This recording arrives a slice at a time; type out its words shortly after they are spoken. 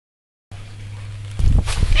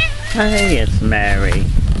Hey, it's Mary.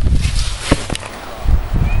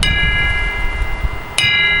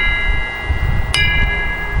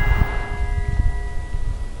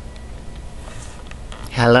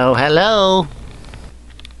 Hello, hello.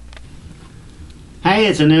 Hey,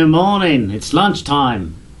 it's a new morning. It's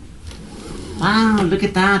lunchtime. Wow, look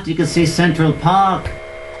at that. You can see Central Park.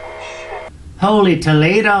 Holy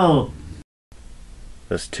Toledo.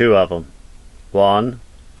 There's two of them. 1,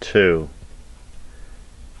 2.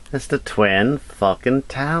 It's the twin fucking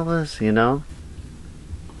towers, you know?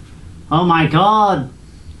 Oh my god!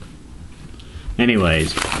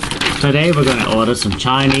 Anyways, today we're gonna order some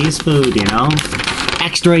Chinese food, you know?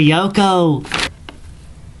 Extra Yoko!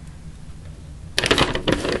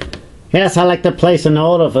 Yes, I'd like to place an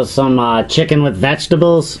order for some chicken with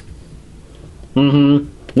vegetables.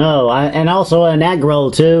 No, and also an egg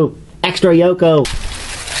roll too. Extra Yoko!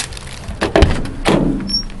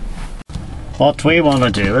 What we want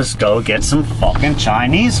to do is go get some fucking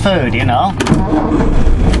Chinese food, you know?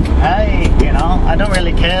 Hey, you know, I don't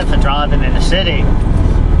really care for driving in the city.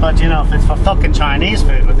 But, you know, if it's for fucking Chinese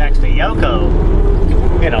food with extra Yoko,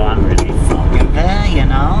 you know, I'm really fucking there, you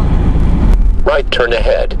know? Right turn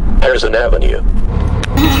ahead. Harrison Avenue.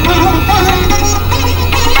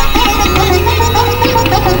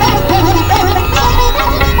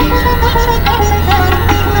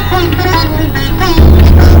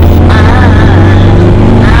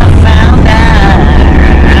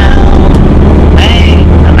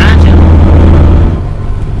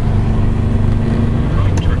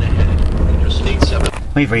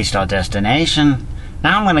 We've reached our destination.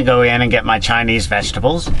 Now I'm gonna go in and get my Chinese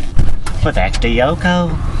vegetables with extra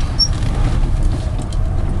Yoko.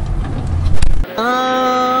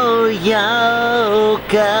 Oh,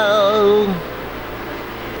 Yoko.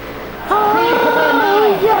 Oh,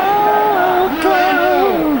 Yoko.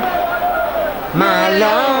 My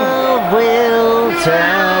love will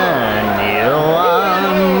turn you on.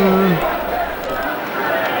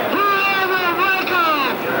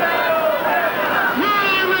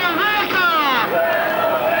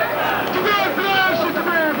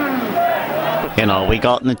 You know, we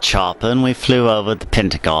got in the chopper and we flew over the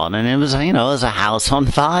Pentagon, and it was, you know, it was a house on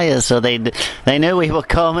fire, so they knew we were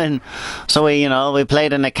coming. So we, you know, we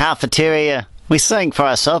played in the cafeteria. We sang for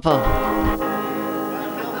our supper. Well,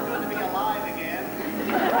 it feels good to be alive again.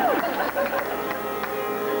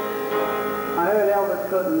 I heard Elvis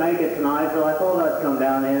couldn't make it tonight, so I thought I'd come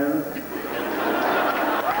down in.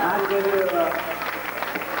 I'd give you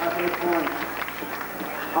a few points.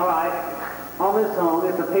 All right. On this song,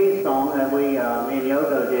 it's a peace song that me and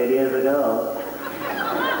Yoko did years ago.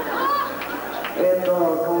 It's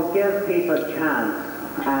called Give Peace a Chance.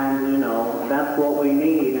 And, you know, that's what we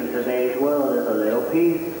need in today's world, is a little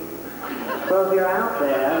peace. So if you're out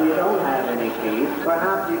there and you don't have any peace,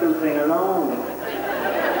 perhaps you can sing along.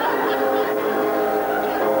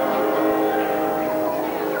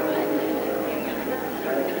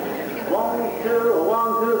 1, 2,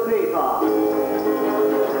 1, 2, 3, 4.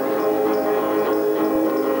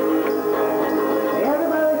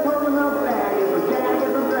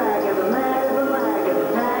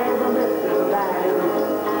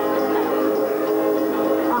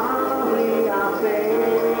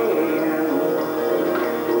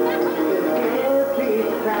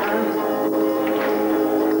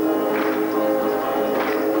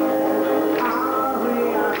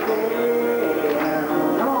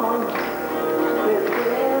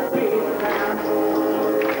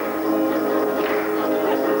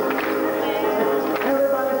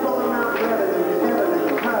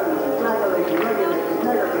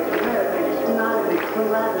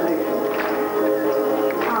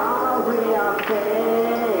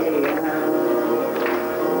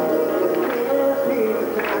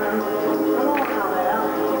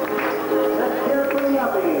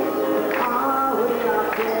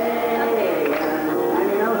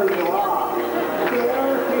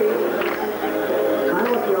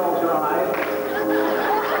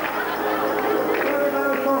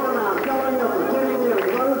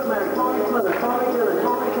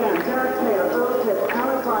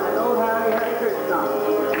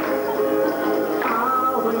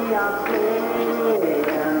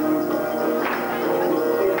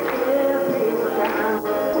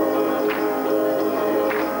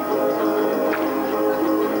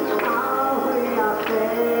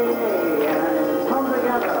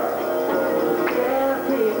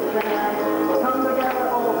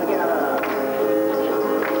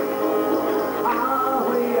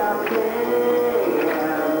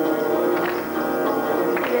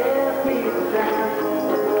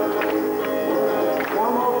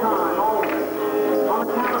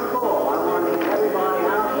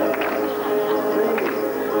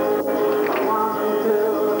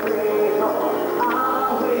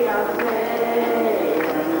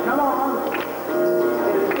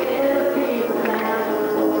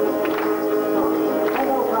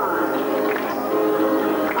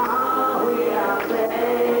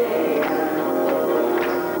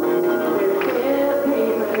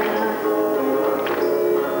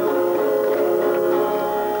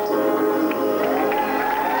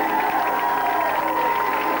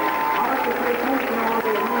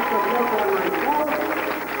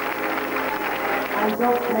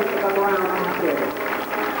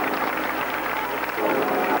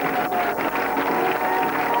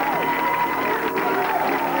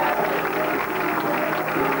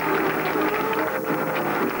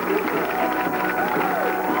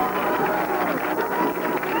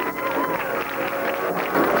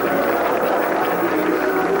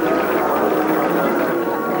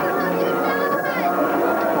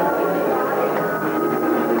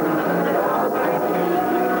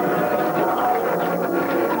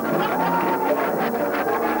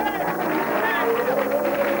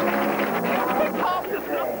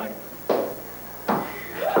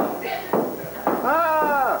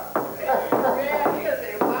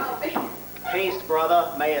 Peace,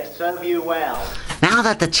 brother. May it serve you well. Now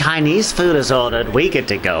that the Chinese food is ordered, we get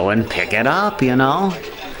to go and pick it up, you know?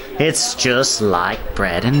 It's just like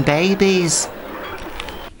bread and babies.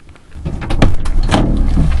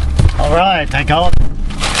 Alright, I got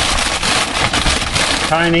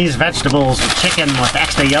Chinese vegetables with chicken with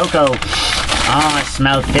extra Yoko. Oh, I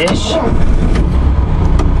smell fish.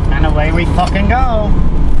 And away we fucking go.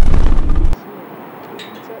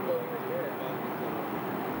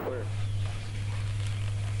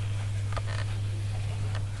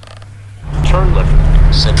 Turn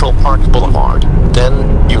left, Central Park Boulevard.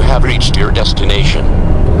 Then you have reached your destination.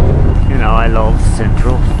 You know, I love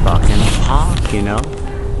Central fucking Park, you know?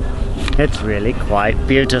 It's really quite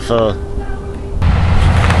beautiful.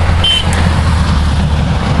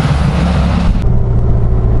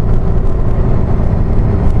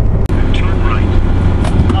 Turn right.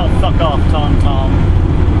 Oh, fuck off, Tom Tom.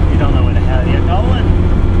 You don't know where the hell you're going.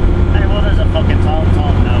 Hey, what does a fucking Tom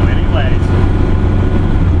Tom know anyways?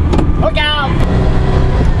 Look out!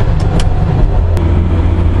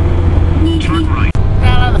 Turn right. Get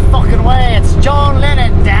out of the fucking way, it's John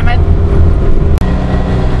Lennon, damn it!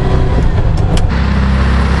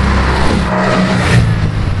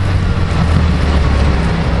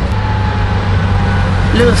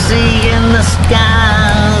 Lucy in the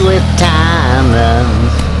sky with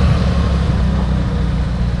diamonds.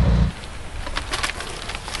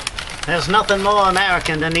 There's nothing more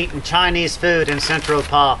American than eating Chinese food in Central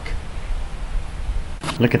Park.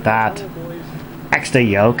 Look at that. Extra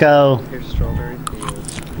Yoko. Here's strawberry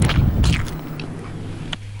fields.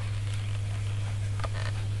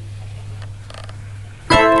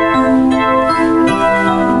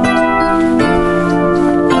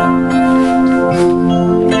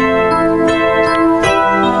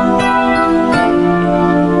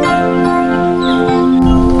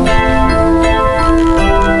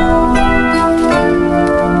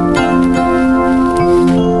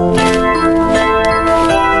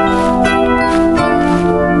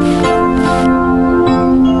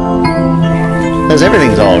 Because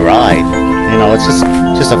everything's alright. You know, it's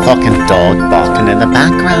just a fucking dog barking in the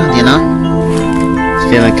background, you know?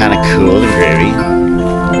 It's feeling kind of cool and dreary.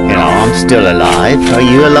 You know, I'm still alive. Are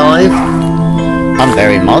you alive? I'm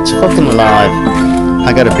very much fucking alive.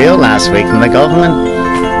 I got a bill last week from the government.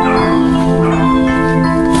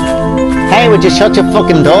 Hey, would you shut your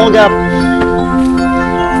fucking dog up?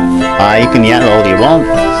 You can yell all you want,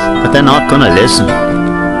 but they're not gonna listen.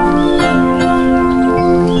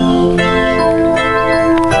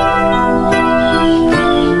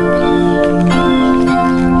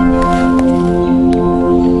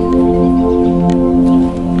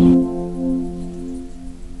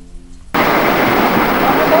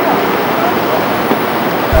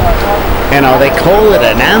 You know, they call it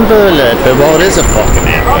an amber alert, but what is a fucking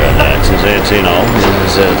amber alert? Is it, you know,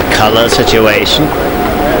 is it the colour situation?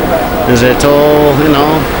 Is it all, you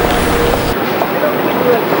know?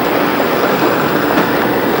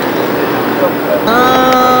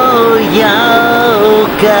 Oh,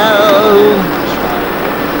 Yoko.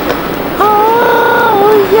 Oh,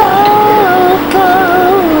 Yoko.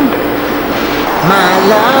 My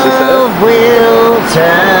love will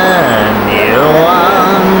turn you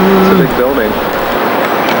on. It's a big building.